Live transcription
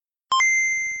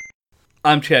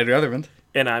I'm Chad Rutherford,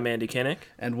 And I'm Andy Kinnick.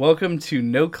 and welcome to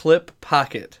No Clip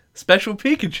Pocket, Special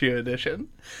Pikachu Edition.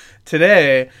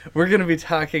 Today, we're going to be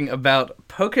talking about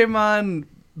Pokemon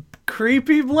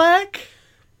Creepy Black?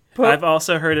 I've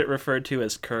also heard it referred to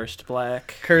as Cursed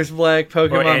Black. Cursed Black,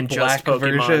 Pokemon and Black just Pokemon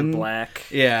version. Black.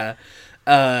 Yeah.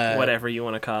 Whatever you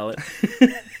want to call it.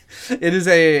 It is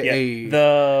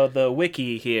The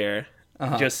wiki here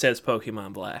just says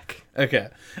Pokemon Black. Okay.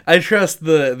 I trust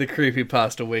the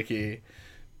Creepypasta wiki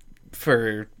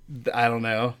for, I don't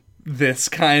know, this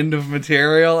kind of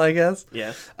material, I guess.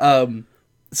 Yeah.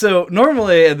 So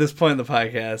normally at this point in the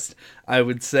podcast, I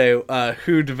would say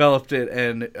who developed it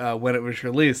and when it was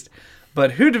released.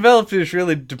 But who developed it is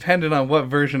really dependent on what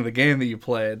version of the game that you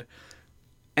played.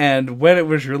 And when it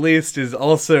was released is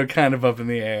also kind of up in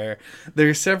the air. There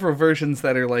are several versions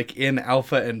that are like in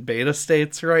alpha and beta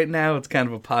states right now. It's kind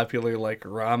of a popular like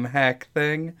ROM hack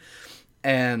thing.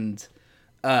 And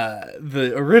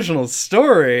the original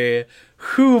story,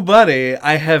 who buddy,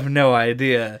 I have no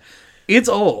idea. It's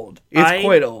old. It's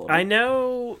quite old. I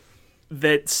know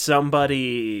that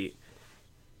somebody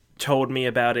told me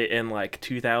about it in like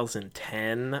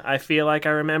 2010, I feel like I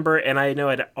remember. And I know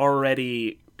I'd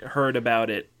already heard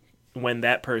about it when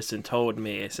that person told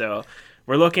me. So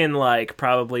we're looking like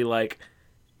probably like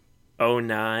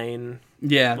 09.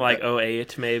 Yeah. Like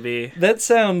 08 maybe. That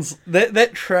sounds...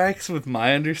 That tracks with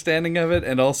my understanding of it.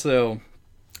 And also,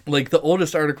 like, the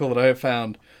oldest article that I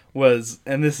found was...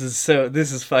 And this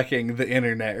is fucking the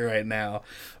internet right now.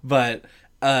 But...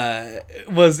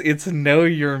 it's Know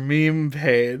Your Meme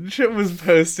page. It was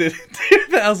posted in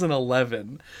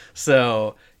 2011.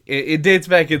 So it dates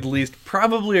back at least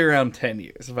probably around 10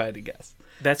 years, if I had to guess.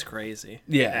 That's crazy.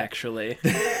 Yeah. Actually.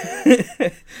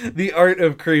 The art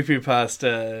of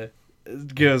creepypasta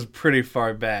goes pretty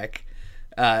far back.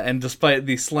 And despite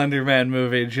the Slender Man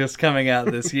movie just coming out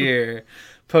this year,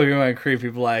 Pokemon Creepy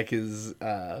Black is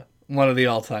one of the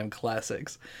all-time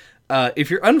classics. If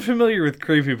you're unfamiliar with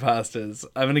creepypastas,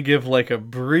 I'm going to give like a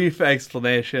brief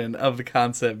explanation of the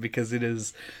concept because it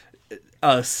is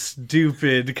a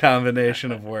stupid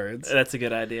combination of words. That's a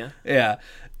good idea. Yeah.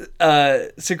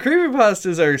 So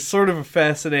creepypastas are sort of a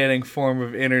fascinating form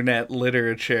of internet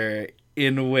literature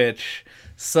in which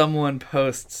someone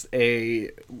posts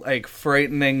a like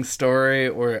frightening story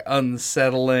or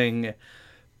unsettling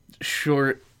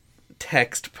short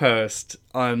text post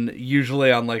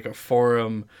usually on like a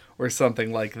forum or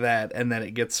something like that, and then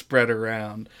it gets spread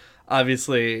around.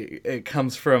 Obviously, it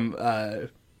comes from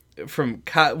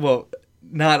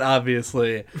not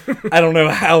obviously. I don't know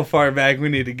how far back we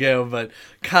need to go, but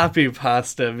copy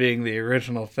pasta being the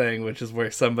original thing, which is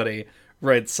where somebody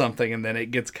writes something and then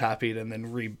it gets copied and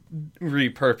then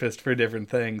repurposed for different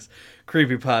things.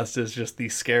 Creepypasta is just the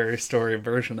scary story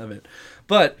version of it.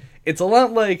 But it's a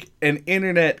lot like an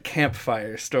internet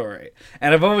campfire story.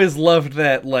 And I've always loved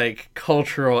that like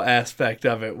cultural aspect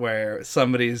of it where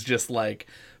somebody's just like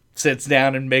sits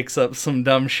down and makes up some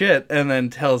dumb shit and then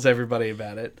tells everybody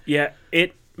about it. Yeah,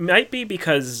 it might be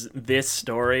because this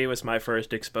story was my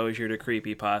first exposure to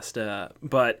creepypasta,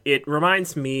 but it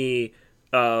reminds me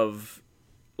of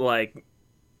like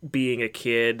being a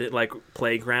kid, like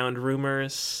playground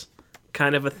rumors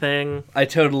kind of a thing. I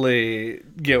totally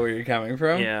get where you're coming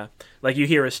from. Yeah. Like you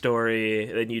hear a story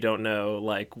and you don't know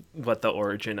like what the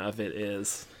origin of it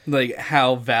is. Like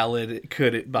how valid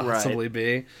could it possibly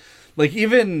be? Like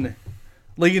even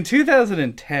like in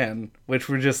 2010, which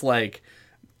were just like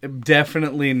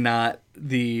definitely not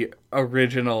the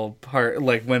original part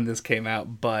like when this came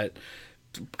out, but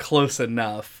close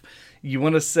enough. You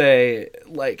want to say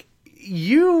like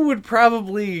you would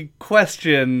probably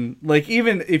question, like,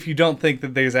 even if you don't think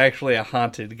that there's actually a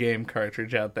haunted game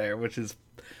cartridge out there, which is,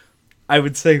 I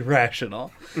would say,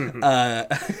 rational.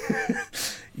 Mm-hmm.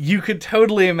 You could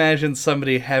totally imagine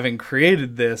somebody having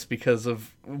created this because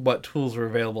of what tools were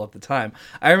available at the time.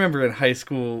 I remember in high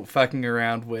school fucking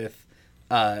around with,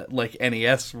 like,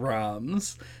 NES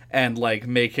ROMs and, like,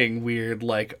 making weird,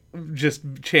 like, just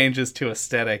changes to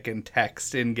aesthetic and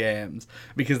text in games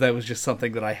because that was just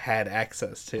something that I had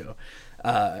access to.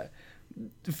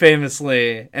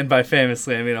 Famously, and by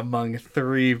famously I mean among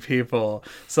 3 people,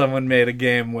 someone made a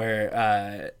game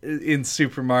where in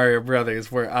Super Mario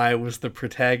Brothers where I was the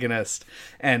protagonist,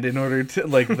 and in order to,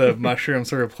 like, the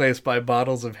mushrooms were replaced by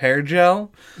bottles of hair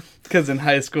gel because in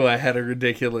high school I had a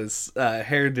ridiculous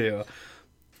hairdo.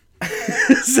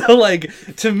 So, like,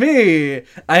 to me,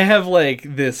 I have, like,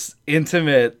 this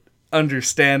intimate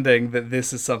understanding that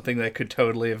this is something that could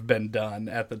totally have been done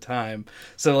at the time.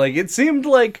 So, like, it seemed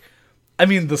like I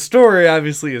mean, the story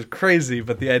obviously is crazy,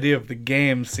 but the idea of the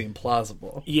game seemed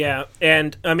plausible. Yeah,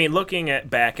 and I mean, looking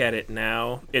back at it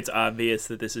now, it's obvious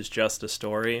that this is just a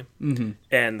story,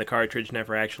 and the cartridge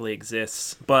never actually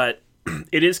exists. But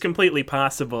it is completely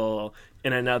possible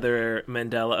in another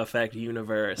Mandela Effect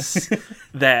universe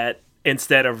that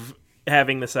instead of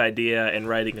having this idea and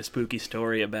writing a spooky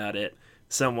story about it,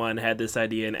 someone had this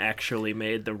idea and actually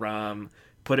made the ROM,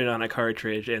 put it on a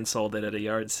cartridge, and sold it at a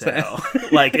yard sale.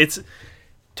 Like, it's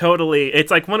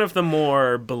like one of the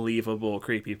more believable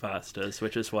creepypastas,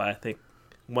 which is why I think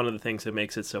one of the things that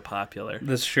makes it so popular.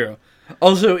 That's true.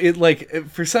 Also,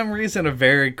 for some reason, a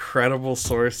very credible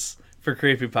source for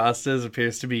creepypastas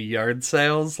appears to be yard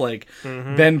sales. Like,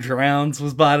 Ben Drowns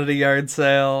was bought at a yard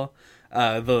sale.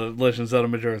 The Legend of Zelda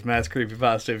Majora's Mask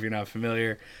creepypasta, if you're not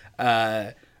familiar.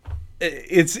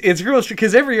 It's real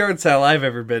because every yard sale I've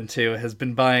ever been to has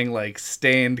been buying like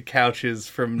stained couches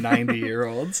from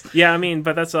 90-year-olds. Yeah, I mean,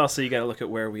 but that's also, you got to look at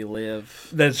where we live.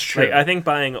 That's true. Like, I think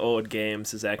buying old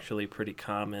games is actually pretty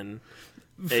common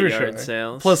at yard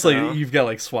sales. Plus, like, you've got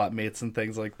like swap meets and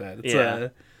things like that.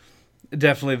 It's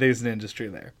definitely there's an industry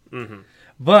there.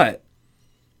 But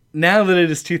now that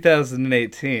it is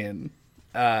 2018,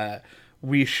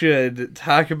 we should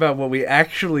talk about what we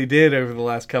actually did over the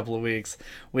last couple of weeks,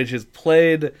 which is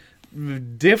played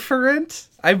different,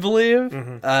 I believe,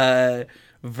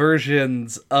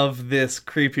 versions of this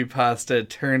creepypasta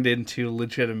turned into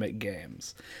legitimate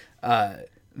games.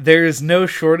 There's no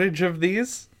shortage of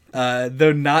these,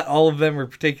 though not all of them are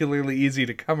particularly easy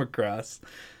to come across.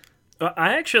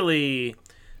 I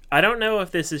don't know if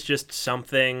this is just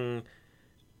something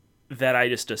that I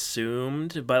just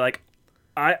assumed, but like,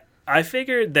 I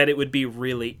figured that it would be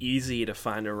really easy to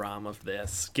find a ROM of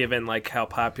this, given like how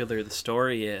popular the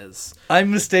story is. I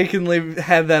mistakenly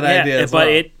had that idea as well.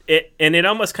 But it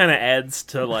almost kind of adds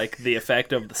to like the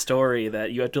effect of the story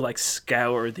that you have to like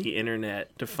scour the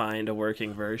internet to find a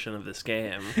working version of this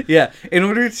game. Yeah, in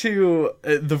order to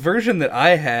the version that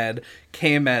I had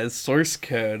came as source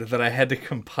code that I had to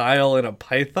compile in a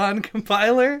Python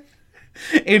compiler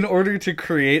in order to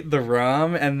create the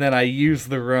ROM, and then I used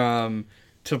the ROM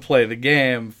to play the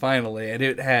game finally, and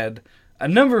it had a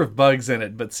number of bugs in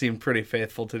it, but seemed pretty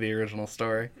faithful to the original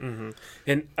story.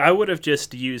 And I would have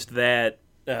just used that,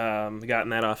 gotten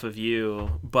that off of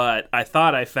you, but I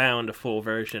thought I found a full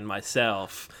version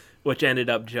myself, which ended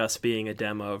up just being a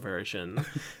demo version.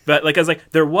 But like, I was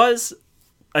like, there was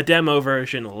a demo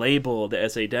version labeled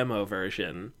as a demo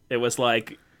version. It was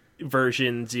like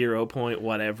version 0.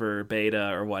 whatever beta,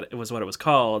 or what it was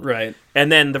called, right?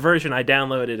 And then the version I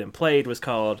downloaded and played was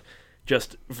called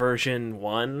just version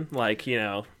 1, like, you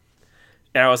know.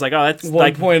 And I was like, oh, that's 1.0,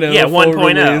 like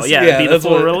 1.0, yeah, it'd be the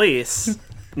full release.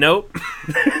 Nope.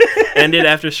 Ended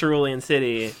after Cerulean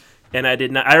City, and I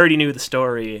already knew the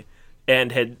story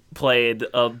and had played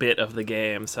a bit of the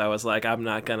game, so I was like, I'm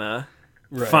not gonna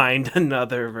find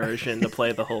another version to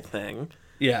play the whole thing.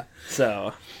 Yeah.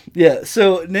 So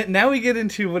now we get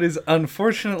into what is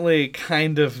unfortunately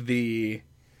kind of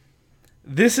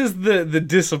this is the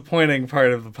disappointing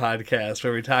part of the podcast,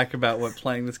 where we talk about what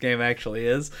playing this game actually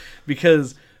is,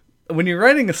 because when you're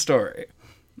writing a story,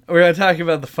 we're going to talk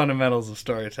about the fundamentals of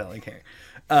storytelling here.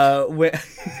 When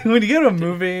you go to a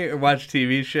movie or watch a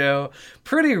TV show,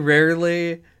 pretty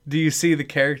rarely do you see the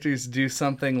characters do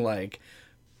something like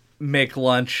make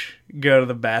lunch, go to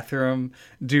the bathroom,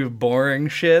 do boring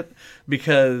shit,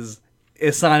 because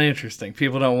it's not interesting.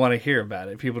 People don't want to hear about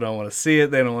it. People don't want to see it.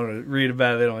 They don't want to read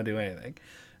about it. They don't want to do anything.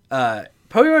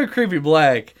 Pokemon Creepy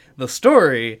Black, the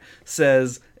story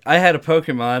says, I had a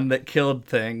Pokemon that killed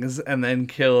things and then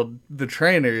killed the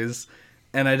trainers,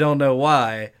 and I don't know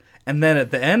why. And then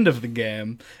at the end of the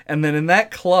game, and then in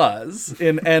that clause,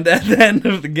 and at the end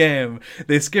of the game,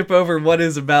 they skip over what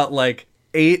is about like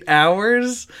 8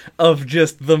 hours of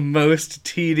just the most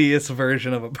tedious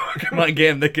version of a Pokemon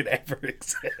game that could ever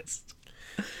exist.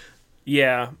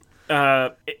 Yeah.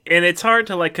 And it's hard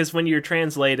to, like, because when you're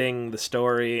translating the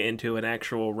story into an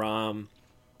actual ROM,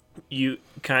 you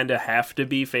kind of have to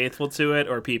be faithful to it,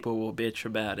 or people will bitch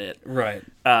about it. Right.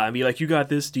 Be like, you got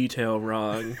this detail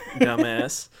wrong,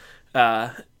 dumbass.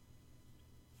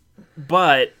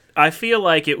 But I feel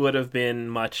like it would have been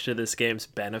much to this game's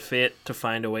benefit to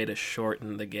find a way to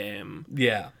shorten the game.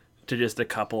 Yeah. To just a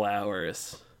couple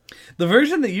hours. The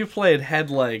version that you played had,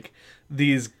 like,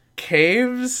 these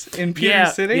caves in Pewter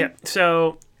City? Yeah,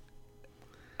 so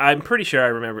I'm pretty sure I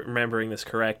remembering this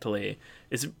correctly.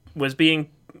 It was being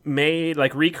made,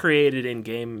 like, recreated in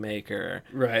Game Maker.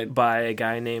 Right. By a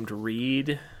guy named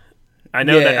Reed. I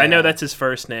know that. I know Yeah. that's his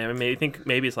first name. I mean, I think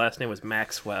maybe his last name was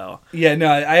Maxwell. Yeah, no,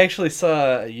 I actually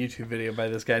saw a YouTube video by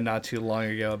this guy not too long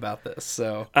ago about this.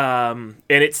 So And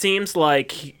it seems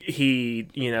like he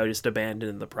just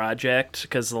abandoned the project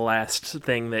because the last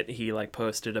thing that he like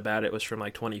posted about it was from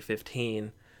like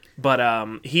 2015.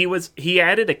 But he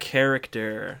added a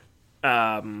character,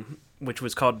 which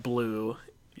was called Blue,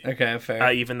 okay,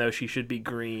 fair. even though she should be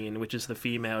Green, which is the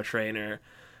female trainer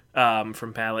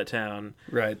from Pallet Town.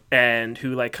 Right. And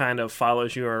who like kind of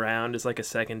follows you around as like a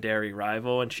secondary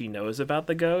rival, and she knows about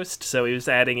the ghost, so he was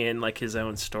adding in like his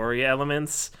own story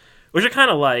elements, which I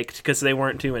kind of liked because they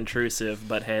weren't too intrusive.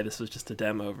 But hey, this was just a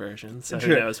demo version, so Sure.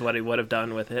 who knows what he would have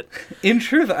done with it. In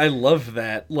truth, I love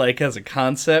that, like, as a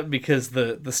concept, because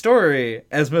the story,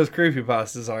 as most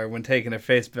creepypastas are when taken at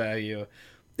face value,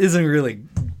 isn't really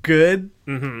good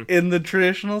in the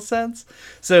traditional sense.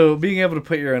 So being able to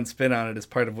put your own spin on it is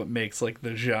part of what makes, like,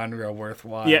 the genre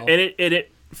worthwhile. Yeah, and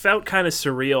it felt kind of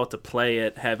surreal to play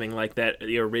it, having like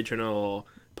the original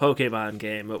Pokemon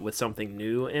game, but with something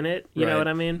new in it. You know Right. what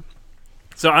I mean?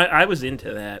 So I was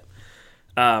into that.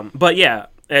 But yeah,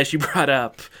 as you brought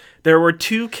up, there were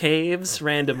 2 caves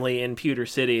randomly in Pewter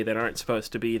City that aren't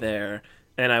supposed to be there,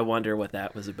 and I wonder what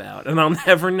that was about, and I'll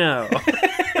never know.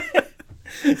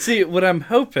 See, what I'm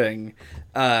hoping,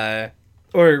 or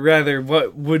rather,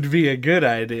 what would be a good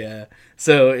idea,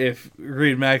 so if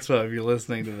Reed Maxwell, if you're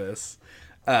listening to this,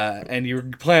 and you're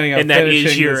planning on And that finishing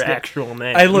is your this ga- actual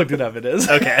name. I looked it up, it is.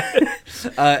 Okay.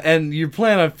 And you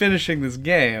plan on finishing this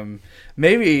game,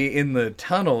 maybe in the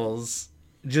tunnels,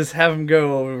 just have them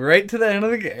go right to the end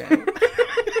of the game.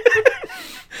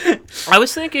 I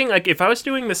was thinking, like, if I was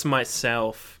doing this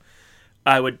myself,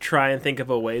 I would try and think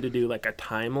of a way to do, like, a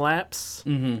time lapse.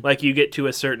 Mm-hmm. Like, you get to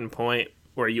a certain point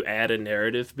where you add a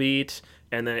narrative beat,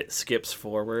 and then it skips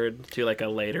forward to, like, a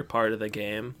later part of the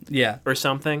game. Yeah. Or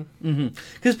something.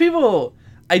 Because people...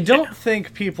 I don't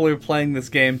think people are playing this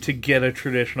game to get a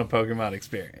traditional Pokemon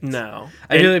experience. No.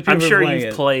 I feel like I'm people are sure playing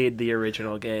you've it. played the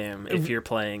original game if you're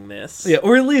playing this. Yeah,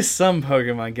 or at least some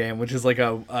Pokemon game, which is like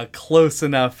a close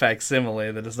enough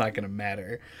facsimile that it's not going to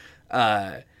matter.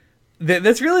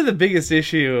 That's really the biggest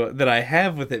issue that I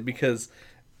have with it, because,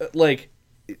 like,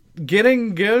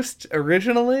 getting Ghost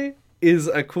originally is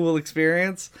a cool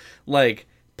experience. Like,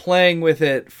 playing with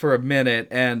it for a minute,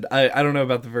 and I don't know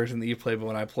about the version that you played, but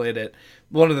when I played it,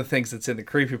 one of the things that's in the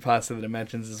creepypasta that it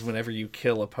mentions is whenever you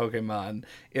kill a Pokemon,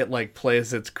 it, like,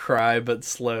 plays its cry but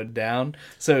slowed down.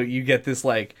 So you get this,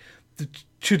 like,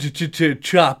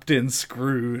 chopped and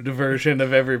screwed version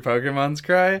of every Pokemon's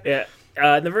cry. Yeah.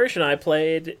 The version I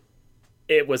played,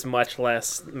 it was much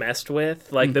less messed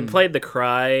with. Like, they played the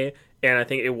cry, and I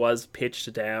think it was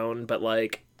pitched down, but,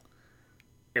 like,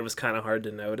 it was kind of hard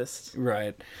to notice.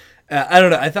 Right. I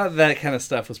don't know. I thought that kind of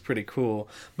stuff was pretty cool.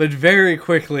 But very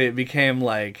quickly it became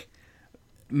like,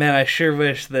 man, I sure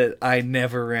wish that I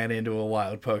never ran into a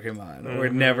wild Pokemon or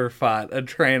never fought a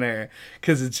trainer.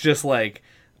 Because it's just like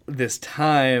this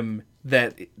time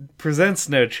that presents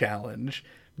no challenge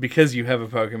because you have a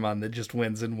Pokemon that just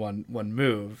wins in one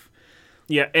move.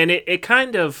 Yeah, and it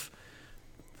kind of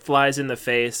flies in the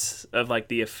face of, like,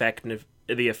 the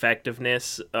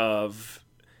effectiveness of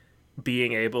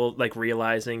being able, like,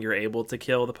 realizing you're able to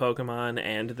kill the Pokemon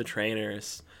and the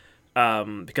trainers,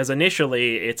 because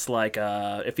initially it's like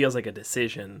it feels like a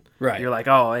decision. Right. You're like,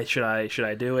 oh, should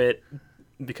I do it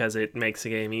because it makes the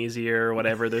game easier or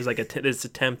whatever. There's like it's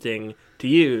tempting to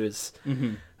use,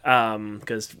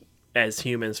 because as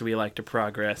humans we like to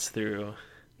progress through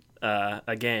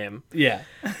a game. Yeah.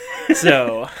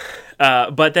 So,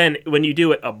 but then when you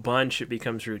do it a bunch, it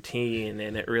becomes routine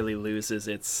and it really loses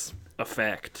its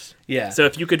effect. Yeah. So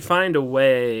if you could find a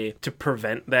way to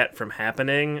prevent that from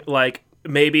happening, like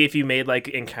maybe if you made like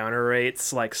encounter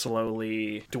rates like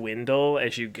slowly dwindle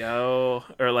as you go,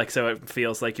 or like so it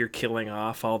feels like you're killing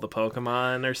off all the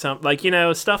Pokemon or something, like,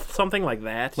 something like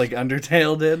that. Like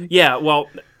Undertale did? Yeah, well,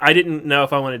 I didn't know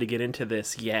if I wanted to get into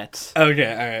this yet.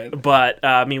 Okay, alright. But,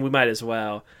 I mean, we might as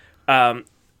well.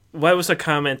 What was a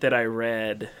comment that I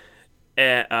read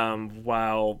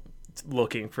while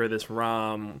looking for this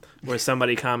ROM where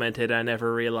somebody commented, I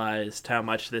never realized how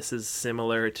much this is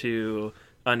similar to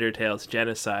Undertale's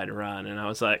Genocide run. And I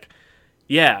was like,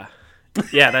 yeah,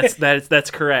 that's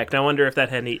correct. I wonder if that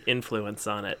had any influence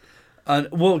on it.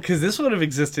 Well, because this would have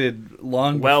existed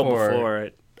long before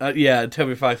it. Yeah,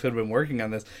 Toby Fox would have been working on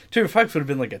this. Toby Fox would have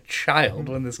been like a child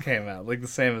when this came out, like the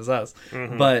same as us.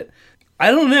 Mm-hmm. But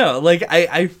I don't know. Like,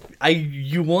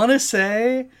 you want to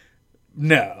say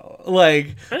No, like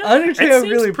It Undertale seems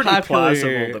really pretty popular.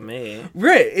 plausible to me.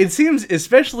 Right, it seems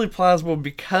especially plausible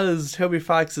because Toby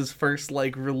Fox's first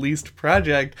like released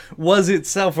project was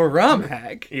itself a ROM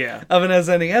hack Yeah. of an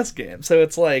SNES game. So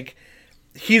it's like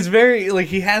he's very like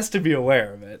he has to be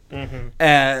aware of it.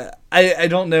 I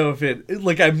don't know if it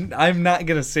like I'm not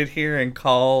gonna sit here and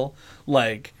call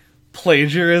like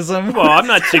plagiarism. Well, I'm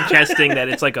not suggesting that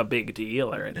it's like a big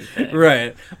deal or anything.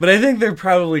 Right, but I think there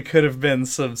probably could have been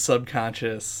some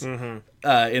subconscious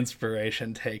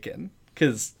inspiration taken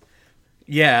because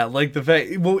yeah, like the fact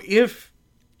if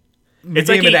the It's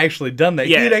game like had he- actually done that,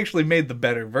 yeah. he had actually made the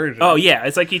better version. Oh yeah,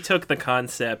 it's like he took the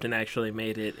concept and actually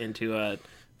made it into a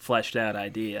fleshed out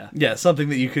idea. Yeah, something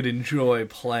that you could enjoy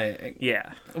playing.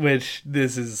 Yeah. Which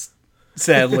this is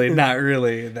sadly not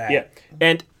really that. Yeah,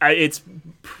 and it's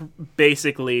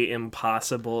basically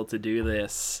impossible to do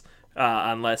this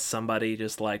unless somebody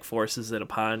just like forces it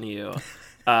upon you.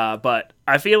 But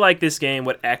I feel like this game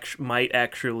might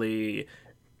actually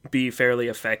be fairly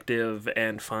effective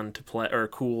and fun to play or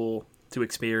cool to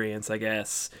experience, I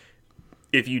guess,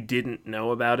 if you didn't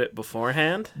know about it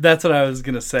beforehand. That's what I was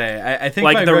gonna say. I think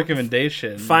Like my the-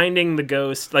 recommendation. Finding the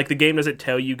ghost, like the game doesn't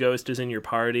tell you Ghost is in your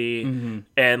party,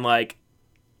 and like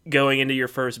going into your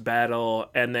first battle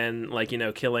and then like, you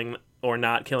know, killing or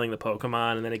not killing the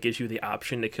Pokemon, and then it gives you the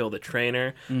option to kill the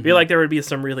trainer. I feel like there would be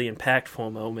some really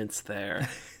impactful moments there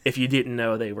if you didn't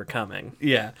know they were coming.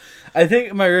 Yeah, I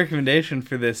think my recommendation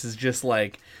for this is just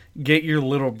like get your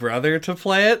little brother to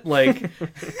play it, like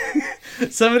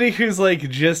somebody who's like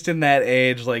just in that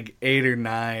age, like 8 or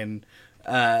 9,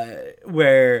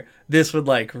 where this would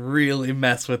like really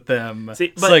mess with them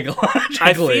See, but psychologically.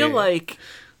 I feel like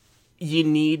you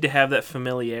need to have that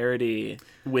familiarity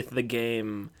with the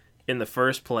game in the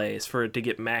first place for it to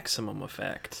get maximum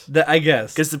effect. I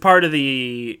guess Because the part of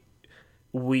the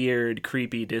weird,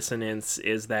 creepy dissonance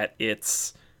is that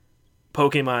it's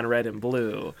Pokemon Red and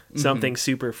Blue, something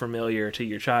super familiar to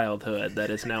your childhood that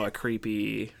is now a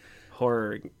creepy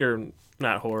horror, or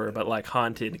not horror, but like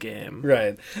haunted game.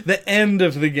 right. The end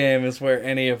of the game is where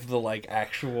any of the like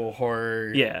actual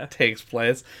horror Yeah. takes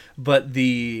place, but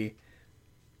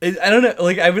I don't know.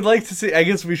 Like, I would like to see. I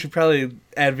guess we should probably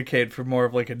advocate for more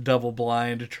of like a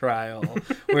double-blind trial,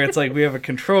 where it's like we have a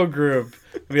control group,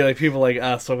 be like people like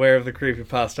us aware of the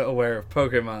creepypasta, aware of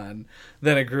Pokemon,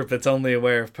 then a group that's only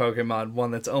aware of Pokemon, one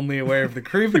that's only aware of the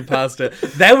creepypasta.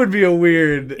 That would be a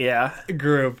weird Yeah.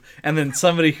 group, and then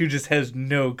somebody who just has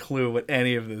no clue what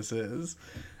any of this is,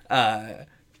 and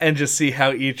just see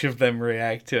how each of them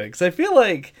react to it. Because I feel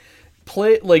like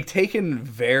taken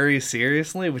very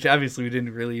seriously, which obviously we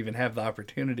didn't really even have the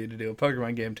opportunity to do. A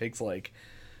Pokemon game takes like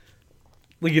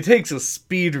it takes a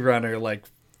speedrunner like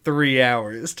 3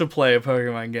 hours to play a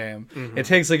Pokemon game. It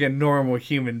takes like a normal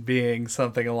human being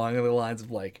something along the lines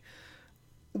of like,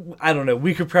 I don't know,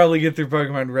 we could probably get through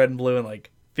Pokemon Red and Blue in like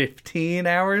 15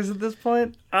 hours at this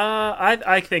point.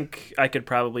 I think I could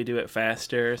probably do it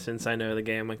faster since I know the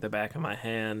game like the back of my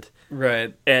hand.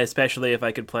 Right. Especially if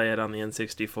I could play it on the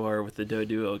N64 with the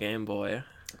Doduo Game Boy.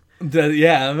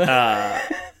 Yeah.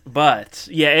 But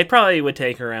yeah, it probably would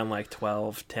take around like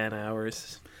 10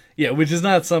 hours. Yeah, which is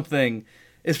not something,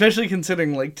 especially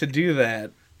considering like to do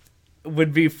that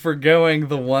would be forgoing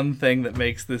the one thing that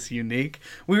makes this unique.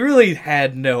 We really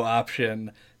had no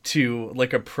option to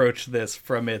like approach this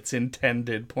from its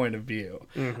intended point of view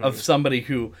of somebody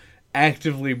who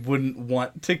actively wouldn't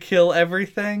want to kill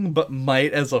everything but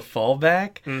might as a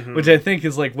fallback, which I think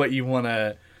is like what you want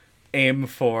to aim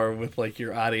for with like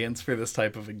your audience for this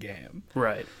type of a game.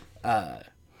 Right.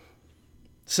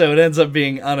 So it ends up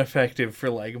being ineffective for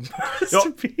like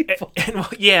most people.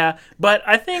 Yeah, but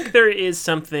I think there is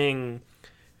something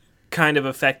kind of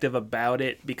effective about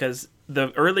it because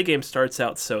the early game starts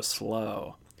out so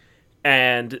slow.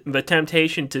 And the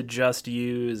temptation to just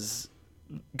use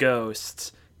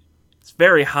ghosts is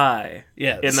very high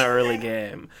Yes. in the early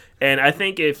game. And I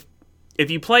think if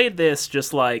you played this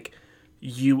just like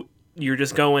you're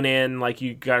just going in like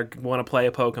you want to play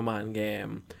a Pokemon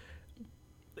game,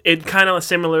 it kind of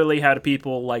similarly how do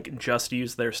people like just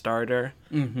use their starter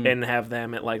and have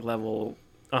them at like level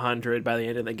 100 by the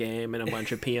end of the game and a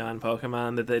bunch of peon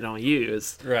Pokemon that they don't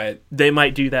use. Right. They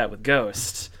might do that with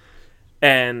ghosts.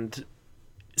 And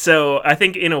so I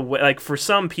think in a way, like for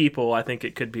some people, I think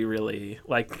it could be really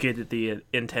like get the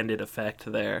intended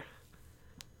effect there.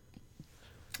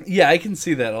 Yeah, I can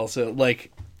see that also.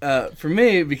 Like, for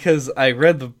me, because I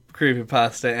read the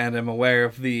creepypasta and am aware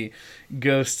of the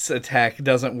ghosts attack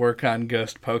doesn't work on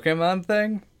ghost Pokemon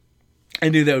thing, I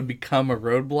knew that would become a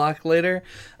roadblock later.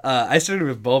 I started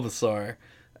with Bulbasaur,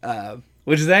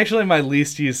 which is actually my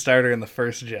least used starter in the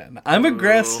first gen. I'm a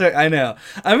grass starter. I know.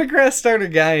 I'm a grass starter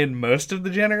guy in most of the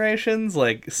generations.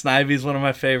 Like, Snivy's one of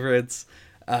my favorites.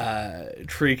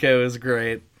 Trico is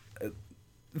great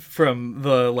from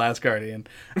The Last Guardian.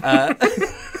 But,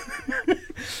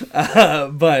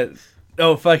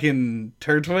 fucking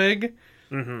Turtwig.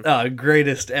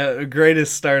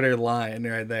 Greatest starter line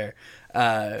right there.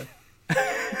 But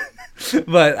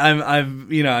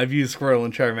I've used Squirtle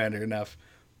and Charmander enough.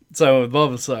 So I went with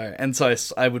Bulbasaur, and so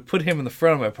I would put him in the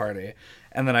front of my party,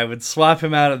 and then I would swap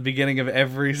him out at the beginning of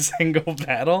every single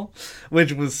battle,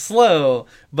 which was slow,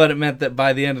 but it meant that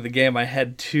by the end of the game I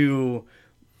had a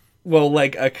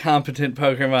competent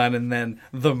Pokemon and then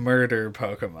the murder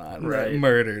Pokemon, right?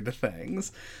 Murdered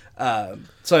things. So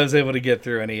I was able to get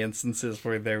through any instances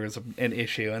where there was an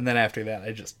issue, and then after that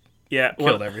I just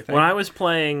killed everything. When I was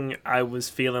playing, I was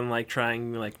feeling like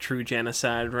trying like true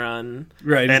genocide run,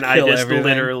 right? And I just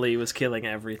literally was killing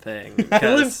everything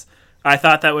because I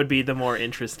thought that would be the more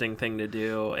interesting thing to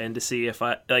do, and to see if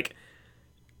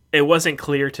it wasn't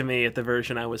clear to me at the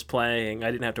version I was playing.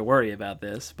 I didn't have to worry about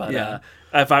this, but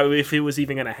if it was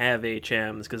even going to have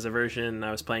HMs, because the version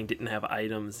I was playing didn't have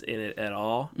items in it at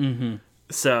all. Mm-hmm.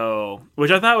 So, which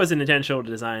I thought was an intentional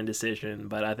design decision,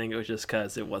 but I think it was just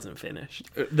because it wasn't finished.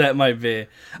 That might be.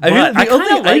 I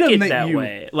kind of like it that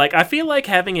way. Like, I feel like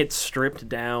having it stripped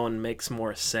down makes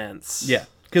more sense. Yeah,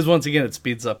 because once again, it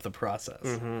speeds up the process.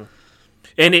 Mm-hmm.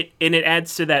 And it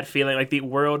adds to that feeling, like the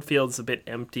world feels a bit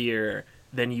emptier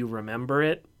than you remember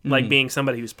it. Mm-hmm. Like, being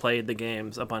somebody who's played the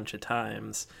games a bunch of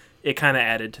times, it kind of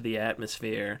added to the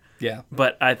atmosphere. Yeah.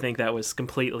 But I think that was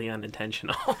completely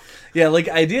unintentional. Yeah, like,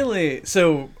 ideally,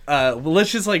 so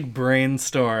let's just, like,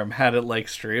 brainstorm how to, like,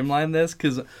 streamline this,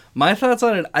 because my thoughts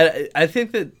on it, I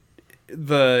think that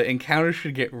the encounters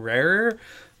should get rarer,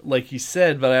 like you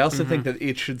said, but I also think that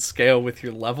it should scale with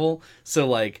your level. So,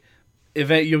 like,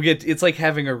 it's like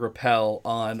having a repel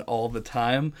on all the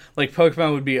time. Like,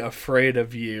 Pokemon would be afraid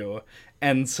of you,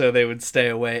 and so they would stay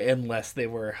away unless they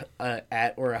were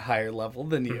at or a higher level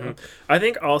than you. Mm-hmm. I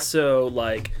think also,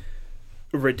 like,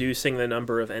 reducing the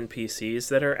number of NPCs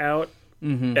that are out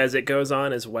as it goes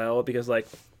on as well, because, like,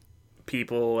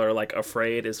 people are, like,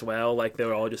 afraid as well. Like,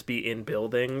 they'll all just be in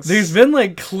buildings. There's been,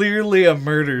 like, clearly a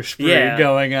murder spree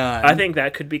going on. I think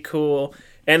that could be cool.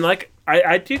 And, like,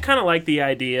 I do kind of like the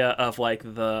idea of, like,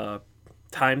 the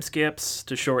time skips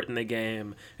to shorten the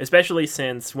game, especially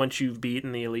since once you've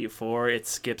beaten the Elite Four, it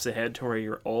skips ahead to where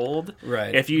you're old.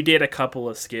 Right. If you did a couple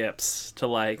of skips to,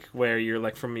 like, where you're,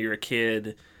 like, from you're a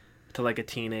kid to, like, a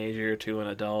teenager to an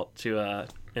adult to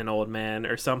an old man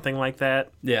or something like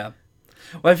that. Yeah.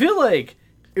 Well, I feel like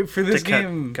for this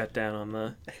game, cut down on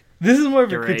the. This is more of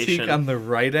duration. A critique on the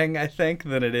writing, I think,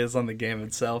 than it is on the game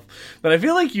itself. But I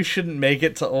feel like you shouldn't make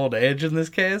it to old age in this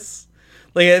case.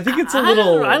 Like, I think it's a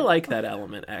little. I like that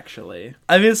element, actually.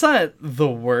 I mean, it's not the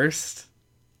worst.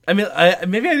 I mean,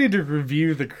 maybe I need to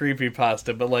review the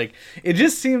creepypasta, but, like, it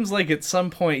just seems like at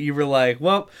some point you were like,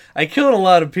 well, I killed a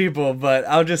lot of people, but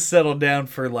I'll just settle down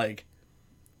for, like,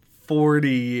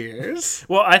 40 years.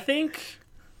 Well, I think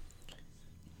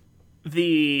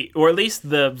or at least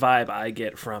the vibe I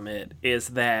get from it, is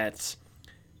that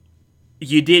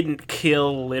you didn't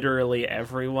kill literally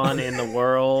everyone in the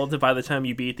world by the time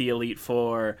you beat the Elite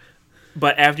Four,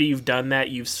 but after you've done that,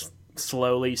 you've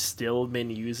slowly still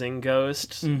been using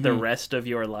Ghost the rest of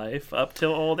your life up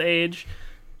till old age.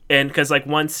 And because, like,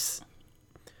 once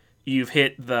you've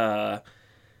hit the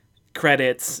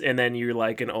credits and then you're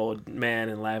like an old man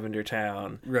in Lavender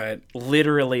Town, right?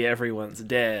 Literally everyone's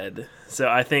dead. So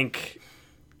I think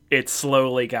it's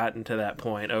slowly gotten to that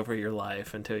point over your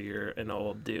life until you're an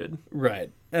old dude,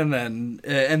 right? And then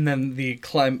the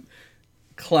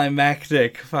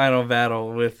climactic final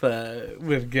battle with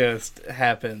Ghost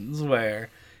happens, where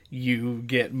you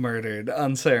get murdered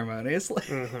unceremoniously.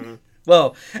 Mm-hmm.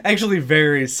 Well, actually,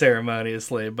 very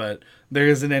ceremoniously, but there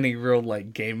isn't any real,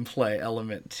 like, gameplay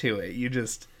element to it. You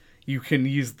can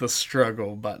use the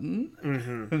struggle button.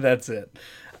 Mm-hmm. That's it.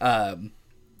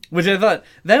 Which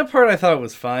that part I thought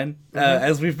was fine.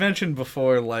 As we've mentioned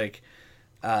before, like,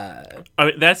 I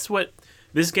mean, that's what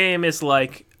this game is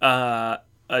like. A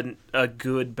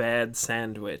good bad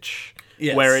sandwich,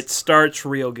 yes. Where it starts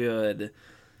real good,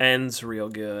 ends real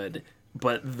good,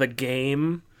 but the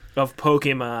game of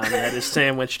Pokemon that is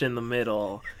sandwiched in the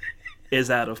middle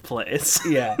is out of place.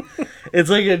 Yeah. It's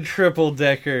like a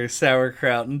triple-decker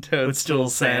sauerkraut and toadstool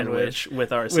sandwich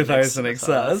with arsenic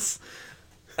sauce.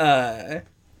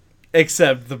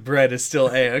 Except the bread is still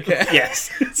A-okay.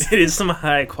 Yes. It is some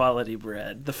high-quality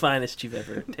bread. The finest you've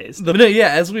ever tasted. But no, yeah,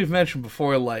 as we've mentioned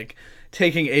before, like,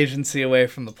 taking agency away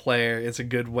from the player is a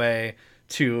good way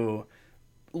to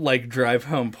like drive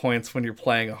home points when you're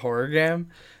playing a horror game,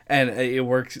 and it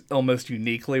works almost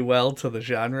uniquely well to the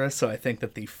genre. So I think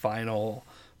that the final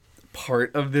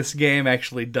part of this game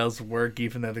actually does work,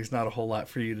 even though there's not a whole lot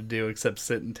for you to do except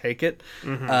sit and take it.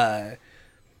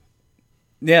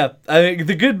 Yeah, I think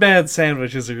the good bad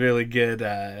sandwich is a really good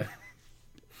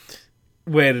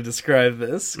way to describe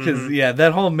this, because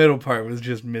that whole middle part was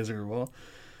just miserable.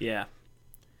 Yeah.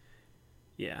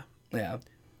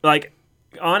 Like,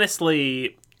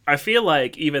 honestly, I feel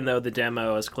like even though the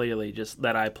demo is clearly just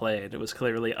that I played, it was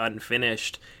clearly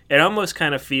unfinished, it almost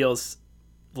kind of feels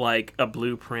like a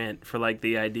blueprint for like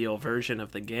the ideal version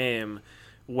of the game,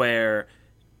 where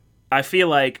I feel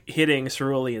like hitting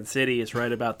Cerulean City is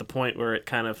right about the point where it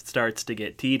kind of starts to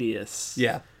get tedious.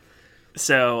 Yeah.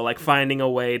 So, like, finding a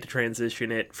way to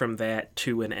transition it from that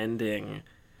to an ending,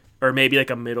 or maybe like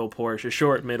a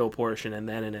short middle portion, and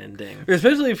then an ending.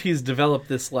 Especially if he's developed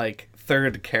this, like,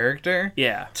 third character.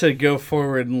 Yeah. To go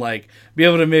forward and, like, be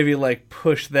able to maybe, like,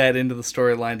 push that into the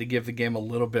storyline to give the game a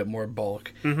little bit more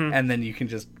bulk. And then you can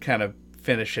just kind of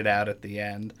finish it out at the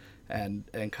end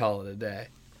and call it a day.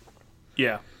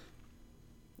 Yeah.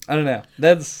 I don't know.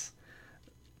 That's...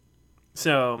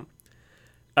 So,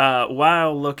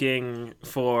 while looking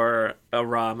for a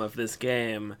ROM of this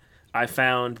game, I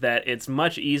found that it's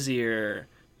much easier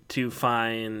to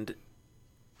find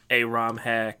a ROM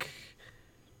hack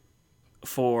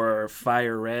for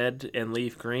Fire Red and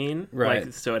Leaf Green. Right.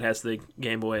 Like, so it has the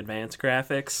Game Boy Advance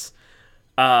graphics.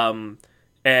 And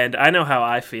I know how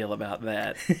I feel about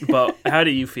that, but how do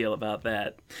you feel about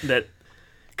that?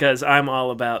 Because I'm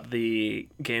all about the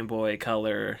Game Boy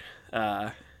Color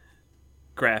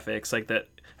graphics. Like that,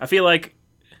 I feel like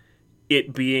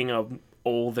it being an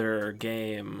older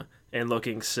game and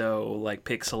looking so like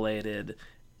pixelated,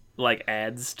 like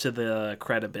adds to the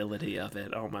credibility of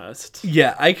it almost.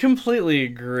 Yeah, I completely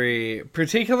agree.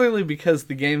 Particularly because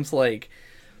the game's like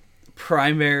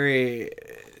primary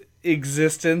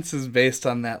existence is based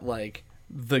on that like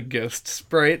the ghost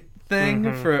sprite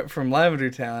thing from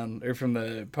Lavender Town, or from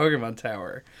the Pokemon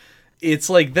Tower. It's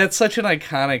like that's such an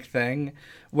iconic thing,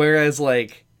 whereas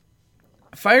like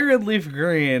Fire Red Leaf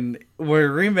Green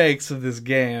were remakes of this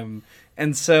game,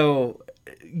 and so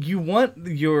you want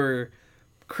your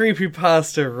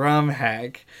creepypasta ROM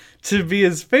hack to be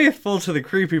as faithful to the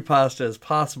creepypasta as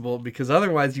possible, because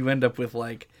otherwise you end up with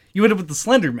the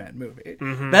Slender Man movie.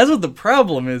 That's what the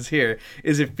problem is here,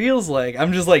 is it feels like,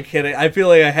 I'm just like kidding, I feel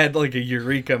like I had like a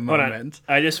eureka moment.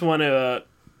 I just want to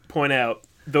point out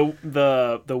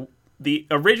the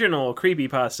original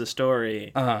creepypasta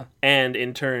story, and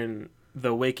in turn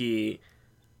the wiki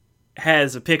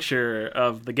has a picture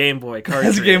of the Game Boy cartridge.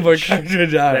 Has a Game Boy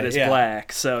cartridge on that is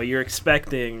black, so you're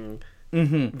expecting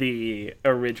the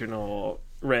original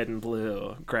red and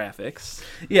blue graphics.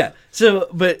 Yeah. So,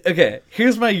 but okay,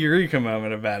 here's my eureka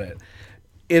moment about it.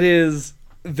 It is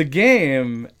the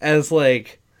game as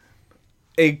like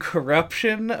a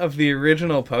corruption of the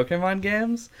original Pokemon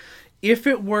games. If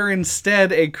it were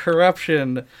instead a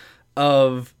corruption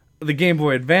of the Game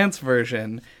Boy Advance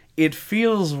version, it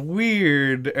feels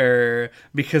weirder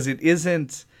because it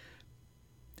isn't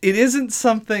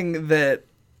something that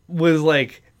was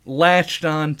like latched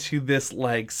on to this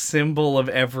like symbol of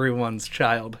everyone's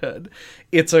childhood.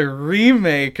 It's a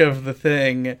remake of the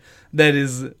thing that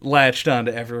is latched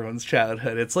onto everyone's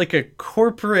childhood. It's like a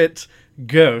corporate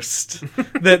ghost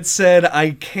that said,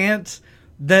 I can't,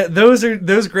 that those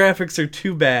graphics are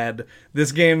too bad.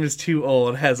 This game is too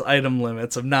old, has item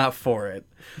limits, I'm not for it.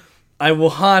 I will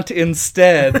haunt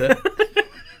instead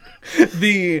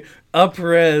the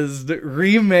up-resed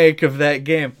remake of that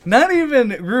game. Not even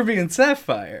Ruby and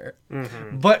Sapphire,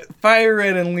 but Fire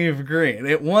Red and Leaf Green.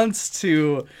 It wants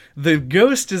to... The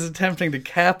ghost is attempting to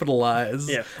capitalize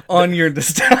on your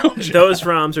nostalgia. Those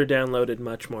ROMs are downloaded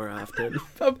much more often.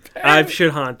 I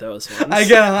should haunt those ones. I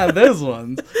gotta haunt those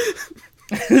ones.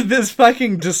 This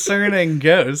fucking discerning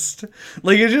ghost.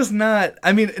 Like, it's just not...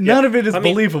 I mean, none of it is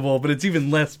believable, but it's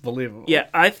even less believable. Yeah,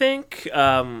 I think...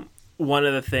 one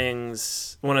of the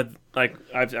things,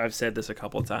 I've said this a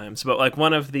couple times, but like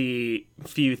one of the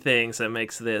few things that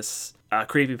makes this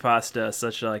creepypasta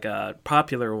such like a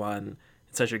popular one,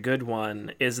 such a good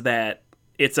one, is that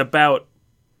it's about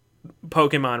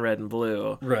Pokemon Red and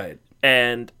Blue, right?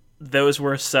 And those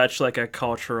were such like a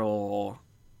cultural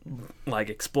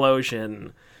like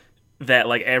explosion that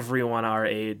like everyone our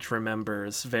age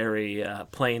remembers very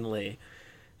plainly,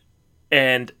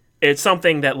 and it's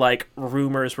something that, like,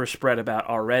 rumors were spread about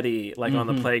already, like, on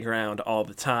the playground all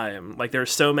the time. Like,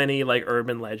 there's so many, like,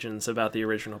 urban legends about the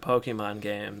original Pokemon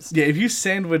games. Yeah, if you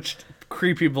sandwiched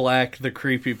Creepy Black, the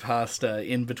creepy pasta,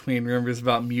 in between rumors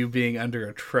about Mew being under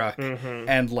a truck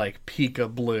and like Pika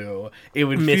Blue, it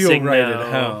would Missing feel right No.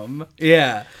 at home.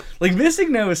 Yeah. Like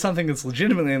Missing No is something that's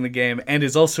legitimately in the game and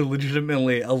is also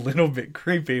legitimately a little bit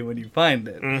creepy when you find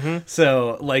it.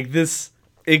 So like this,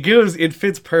 it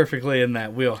fits perfectly in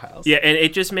that wheelhouse. Yeah, and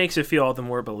it just makes it feel all the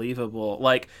more believable.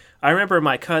 Like, I remember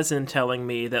my cousin telling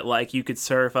me that, like, you could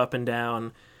surf up and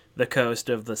down the coast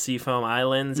of the Seafoam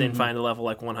Islands and find a level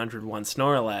like 101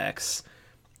 Snorlax,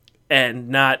 and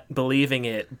not believing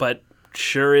it, but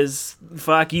sure as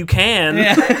fuck you can.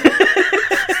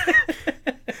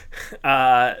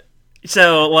 Yeah.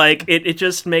 So, like, it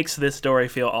just makes this story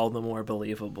feel all the more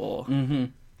believable.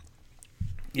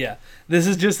 Yeah. This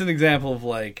is just an example of,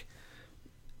 like,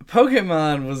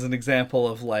 Pokemon was an example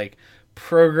of, like,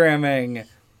 programming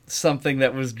something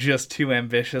that was just too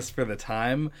ambitious for the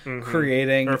time,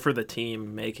 creating... Or for the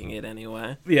team making it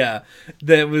anyway. Yeah.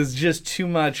 That was just too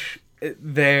much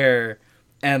there,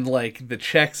 and, like, the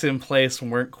checks in place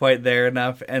weren't quite there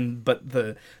enough, but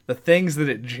the things that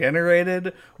it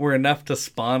generated were enough to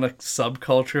spawn a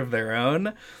subculture of their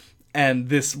own, and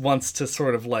this wants to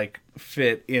sort of, like,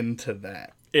 fit into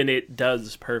that. And it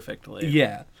does perfectly.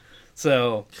 Yeah.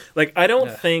 So... Like, I don't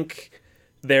think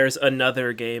there's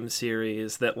another game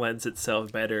series that lends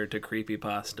itself better to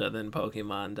creepypasta than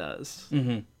Pokemon does.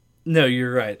 No,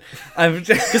 you're right.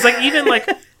 Because, like, even, like,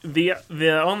 the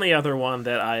only other one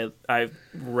that I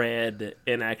read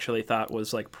and actually thought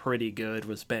was, like, pretty good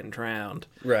was Been Drowned.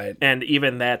 Right. And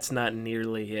even that's not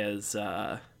nearly as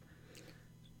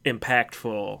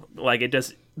impactful. Like,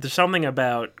 there's something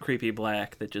about Creepy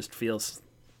Black that just feels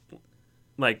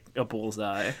like a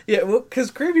bullseye. Yeah, well,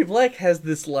 because Creepy Black has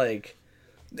this, like...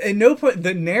 At no point,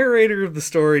 the narrator of the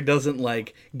story doesn't,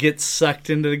 like, get sucked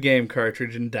into the game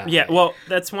cartridge and die. Yeah, well,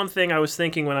 that's one thing I was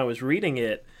thinking when I was reading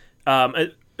it.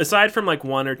 Aside from, like,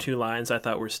 one or two lines I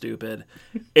thought were stupid,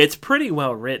 it's pretty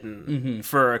well written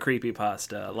for a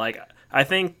creepypasta. Like, I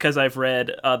think because I've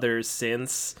read others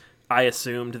since, I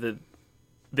assumed that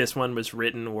this one was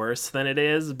written worse than it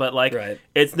is. But, like,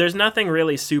 there's nothing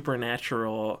really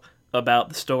supernatural about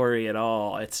the story at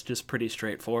all. It's just pretty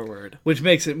straightforward, which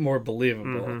makes it more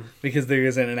believable because there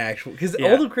isn't an actual... Because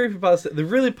all the creepypasta, the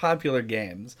really popular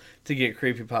games to get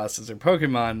creepypastas are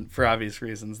Pokemon, for obvious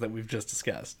reasons that we've just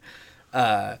discussed,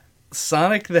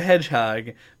 Sonic the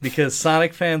Hedgehog, because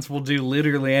Sonic fans will do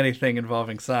literally anything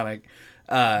involving Sonic.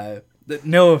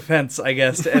 No offense, I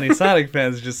guess, to any Sonic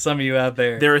fans, just some of you out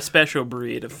there. They're a special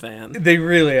breed of fan. They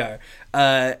really are.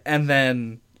 And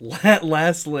then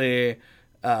lastly...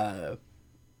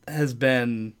 has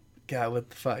been... God, what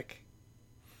the fuck?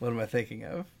 What am I thinking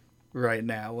of right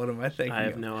now? What am I thinking of? I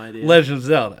have no idea. Legend of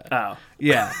Zelda. Oh.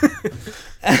 Yeah.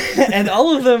 And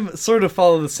all of them sort of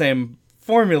follow the same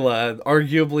formula,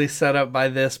 arguably set up by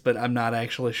this, but I'm not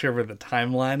actually sure where the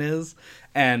timeline is.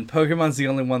 And Pokemon's the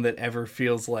only one that ever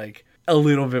feels like a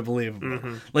little bit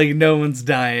believable. Like, no one's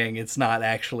dying. It's not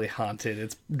actually haunted.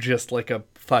 It's just like a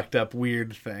fucked up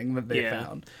weird thing that they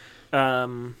found.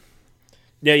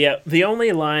 Yeah. The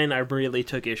only line I really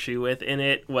took issue with in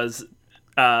it was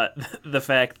the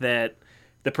fact that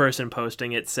the person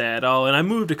posting it said, "Oh, and I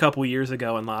moved a couple years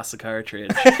ago and lost the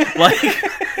cartridge." Like,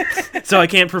 so I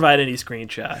can't provide any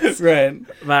screenshots. Right.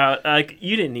 About, like,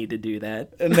 you didn't need to do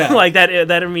that. No. Like,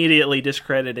 that immediately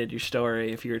discredited your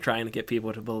story if you were trying to get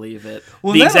people to believe it.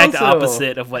 Well, the exact also...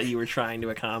 opposite of what you were trying to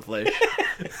accomplish.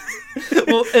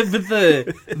 Well, but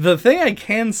the thing I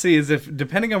can see is if,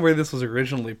 depending on where this was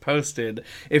originally posted,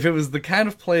 if it was the kind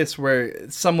of place where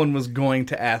someone was going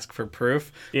to ask for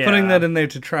proof, putting that in there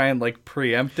to try and, like,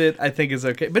 preempt it, I think is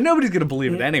okay. But nobody's going to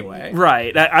believe it anyway.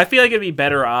 Right. I feel like it'd be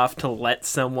better off to let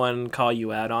someone call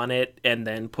you out on it and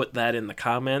then put that in the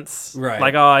comments. Right.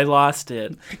 Like, oh, I lost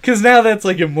it. Because now that's,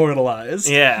 like, immortalized.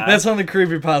 Yeah. That's on the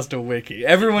Creepypasta wiki.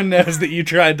 Everyone knows that you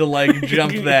tried to, like,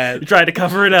 jump that. You tried to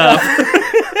cover it up.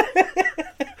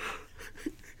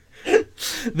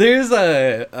 There's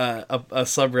a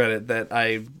subreddit that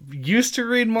I used to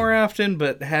read more often,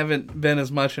 but haven't been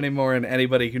as much anymore, and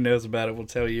anybody who knows about it will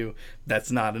tell you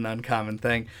that's not an uncommon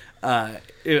thing,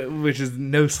 which is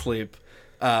No Sleep.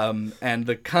 And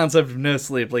the concept of No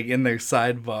Sleep, like, in their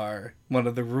sidebar, one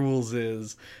of the rules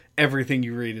is everything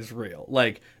you read is real.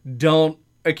 Like, don't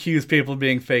accuse people of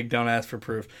being fake, don't ask for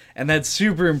proof. And that's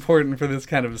super important for this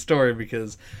kind of a story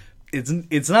because...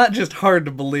 It's not just hard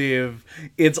to believe,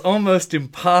 it's almost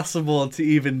impossible to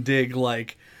even dig,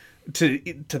 like, to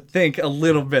think a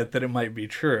little bit that it might be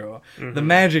true. The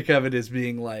magic of it is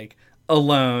being, like,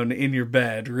 alone in your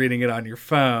bed, reading it on your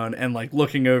phone, and, like,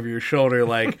 looking over your shoulder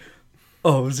like,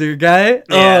 Oh, was there a guy?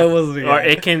 Yeah. Oh, it wasn't a guy. Or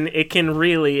it can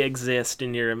really exist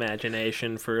in your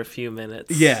imagination for a few minutes.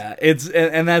 Yeah,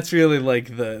 and that's really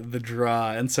like the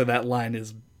draw, and so that line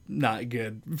is not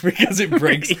good because it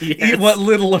breaks Yes. what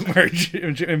little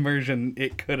immersion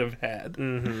it could have had.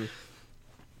 Mm-hmm.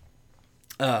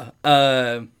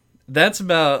 That's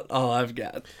about all I've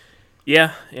got.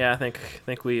 Yeah. I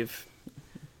think we've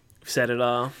said it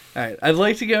all. All right, I'd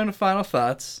like to go into final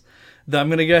thoughts. Though I'm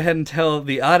going to go ahead and tell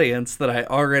the audience that I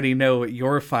already know what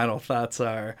your final thoughts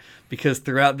are, because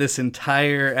throughout this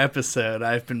entire episode,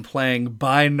 I've been playing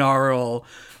binaural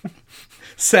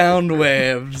sound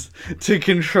waves to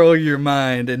control your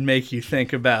mind and make you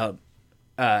think about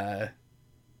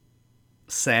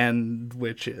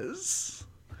sandwiches.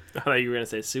 I thought you were going to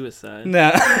say suicide. No,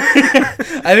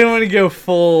 I didn't want to go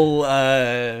full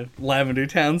Lavender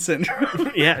Town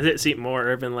syndrome. Yeah, see more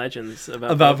urban legends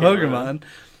about Pokemon.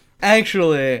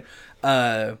 Actually,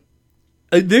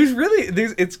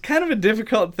 it's kind of a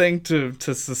difficult thing to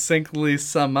succinctly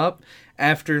sum up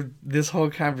after this whole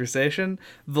conversation.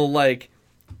 The like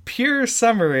pure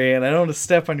summary, and I don't want to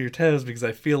step on your toes because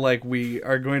I feel like we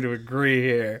are going to agree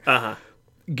here.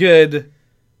 Good,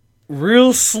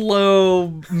 real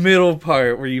slow middle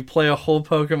part where you play a whole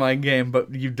Pokemon game,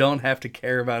 but you don't have to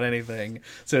care about anything,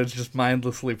 so it's just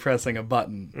mindlessly pressing a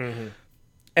button. Mm-hmm.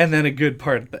 And then a good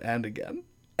part at the end again.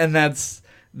 And that's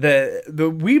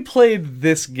we played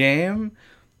this game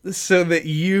so that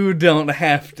you don't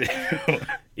have to.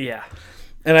 Yeah.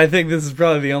 And I think this is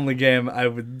probably the only game I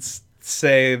would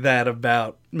say that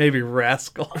about. Maybe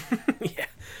Rascal. Yeah.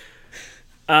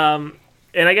 And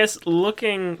I guess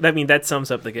that sums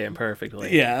up the game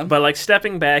perfectly. Yeah. But like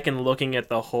stepping back and looking at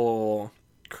the whole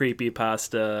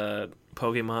creepypasta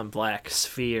Pokemon Black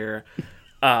sphere,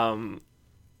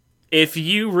 if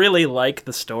you really like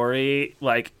the story,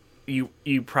 like you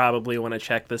probably want to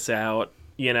check this out.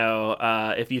 You know,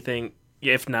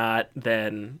 if not,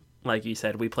 then like you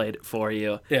said, we played it for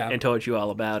you and told you all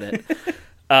about it.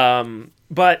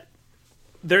 But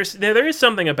there is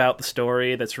something about the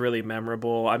story that's really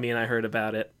memorable. I mean, I heard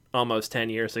about it almost 10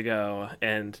 years ago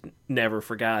and never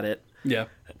forgot it. Yeah.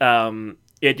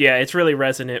 It's really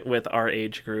resonant with our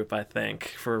age group, I think,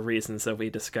 for reasons that we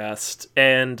discussed.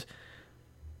 And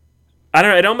I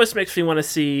don't know, it almost makes me want to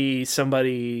see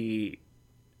somebody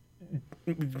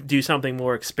do something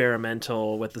more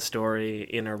experimental with the story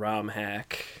in a ROM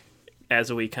hack,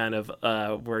 as we kind of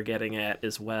were getting at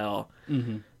as well.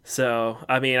 Mm-hmm. So,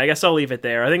 I mean, I guess I'll leave it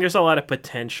there. I think there's a lot of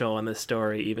potential in this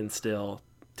story, even still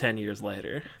 10 years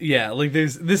later. Yeah, like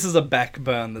this is a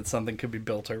backbone that something could be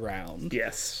built around.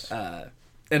 Yes.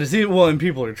 And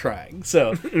people are trying.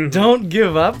 So don't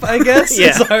give up, I guess,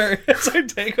 is our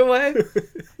takeaway.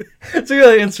 It's a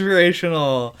really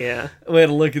inspirational way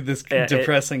to look at this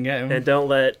depressing game. And don't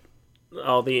let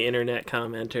all the internet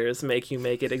commenters make you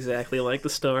make it exactly like the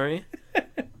story.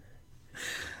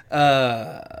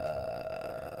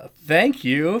 Thank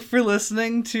you for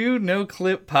listening to No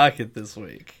Clip Pocket this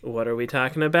week. What are we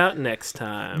talking about next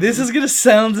time? This is going to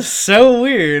sound so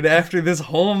weird after this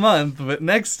whole month, but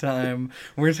next time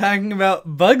we're talking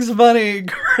about Bugs Bunny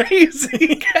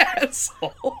Crazy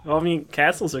Castle. Well, I mean,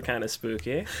 castles are kind of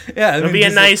spooky. Yeah, it'll be a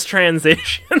nice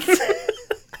transition.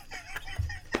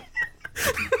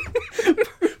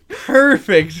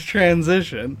 Perfect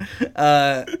transition.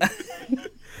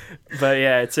 But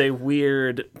yeah, it's a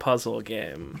weird puzzle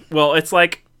game. Well, it's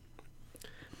like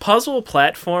puzzle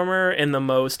platformer in the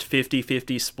most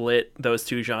 50-50 split those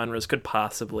two genres could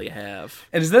possibly have.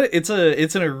 And it's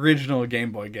an original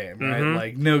Game Boy game, right? Mm-hmm.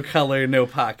 Like no color, no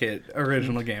pocket,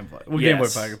 original Game Boy. Well, Game Boy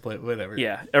Pocket, whatever.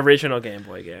 Yeah, original Game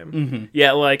Boy game. Mm-hmm.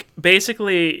 Yeah, like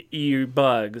basically you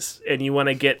Bugs and you want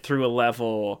to get through a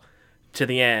level to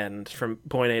the end from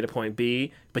point A to point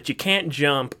B, but you can't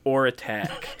jump or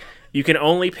attack. You can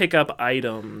only pick up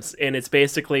items, and it's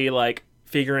basically like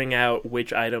figuring out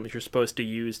which items you're supposed to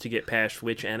use to get past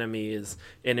which enemies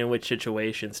and in which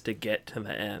situations to get to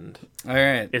the end. All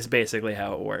right. It's basically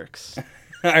how it works.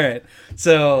 All right.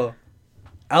 So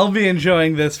I'll be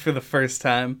enjoying this for the first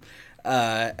time,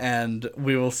 and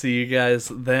we will see you guys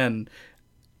then.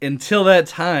 Until that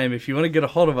time, if you want to get a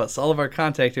hold of us, all of our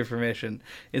contact information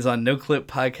is on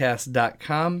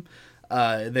noclippodcast.com.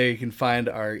 There you can find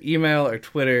our email, our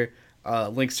Twitter,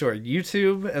 links to our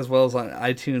YouTube, as well as on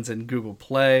iTunes and Google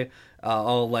Play.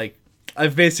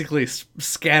 I've basically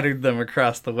scattered them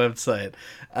across the website,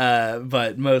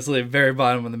 but mostly very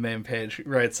bottom of the main page,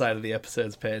 right side of the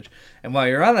episodes page. And while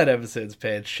you're on that episodes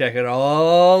page, check out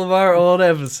all of our old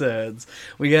episodes.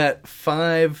 We got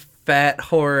 5 fat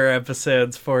horror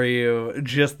episodes for you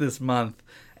just this month,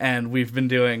 and we've been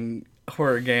doing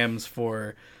horror games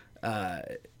for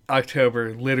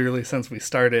October, literally since we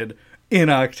started in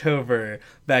October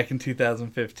back in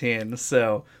 2015.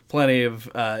 So plenty of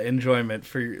enjoyment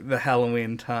for the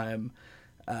Halloween time.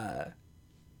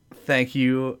 Thank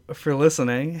you for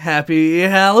listening. Happy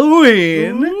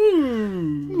Halloween!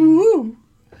 Ooh.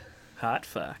 Hot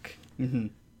fuck. Mm-hmm.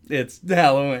 It's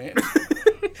Halloween.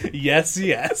 Yes,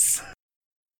 yes.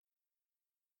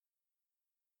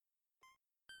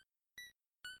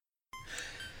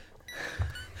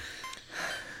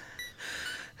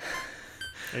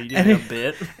 Are you doing a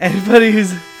bit? Anybody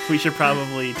who's... We should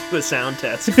probably do a sound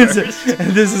test first.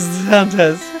 This is the sound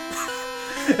test.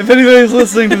 If anybody's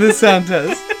listening to this sound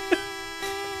test,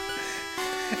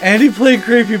 Andy played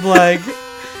Creepy Black,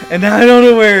 and now I don't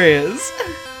know where he is.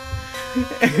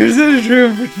 He was in his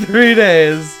room for 3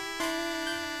 days.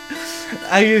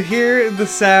 I could hear the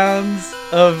sounds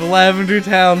of Lavender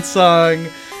Town song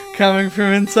coming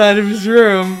from inside of his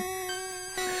room.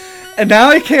 And now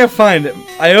I can't find him.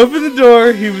 I opened the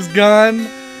door, he was gone.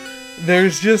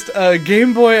 There's just a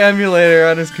Game Boy emulator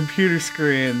on his computer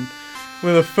screen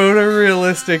with a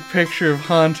photorealistic picture of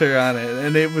Haunter on it,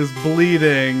 and it was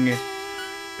bleeding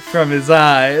from his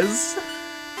eyes.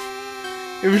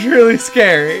 It was really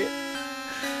scary.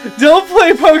 Don't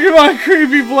play Pokemon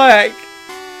Creepy Black.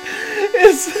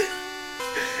 It's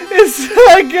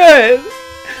not good.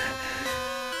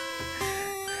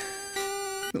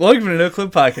 Welcome to No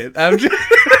Clip Pocket. I'm just...